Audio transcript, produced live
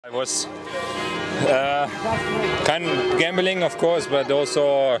I was kind of gambling, of course, but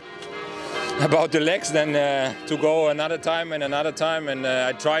also about the legs. Then to go another time, and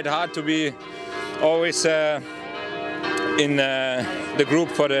I tried hard to be always in the group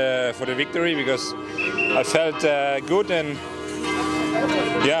for the victory, because I felt good, and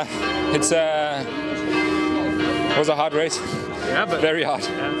yeah, it was a hard race. Yeah, but very hard.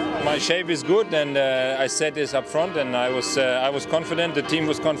 Yeah. My shape is good, and I said this up front, and I was confident. The team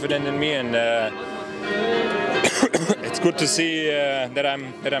was confident in me, and it's good to see that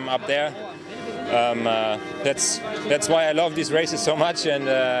I'm up there. That's why I love these races so much, and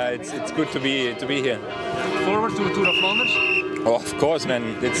it's good to be here. Forward to the Tour of Flanders? Oh, of course,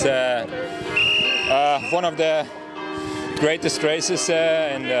 man. It's one of the greatest races,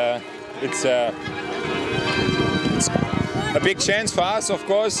 and it's a big chance for us, of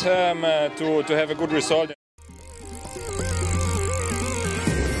course, to have a good result.